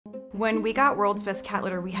When we got World's Best Cat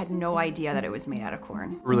Litter, we had no idea that it was made out of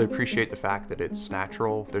corn. Really appreciate the fact that it's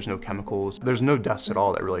natural, there's no chemicals, there's no dust at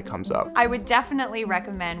all that really comes up. I would definitely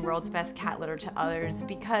recommend World's Best Cat Litter to others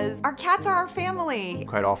because our cats are our family.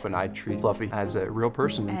 Quite often I treat Fluffy as a real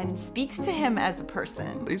person. And speaks to him as a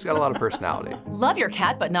person. He's got a lot of personality. Love your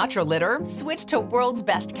cat but not your litter? Switch to World's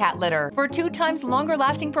Best Cat Litter for 2 times longer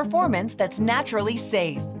lasting performance that's naturally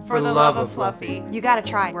safe. For the love of Fluffy, you gotta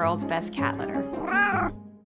try World's Best Cat Litter.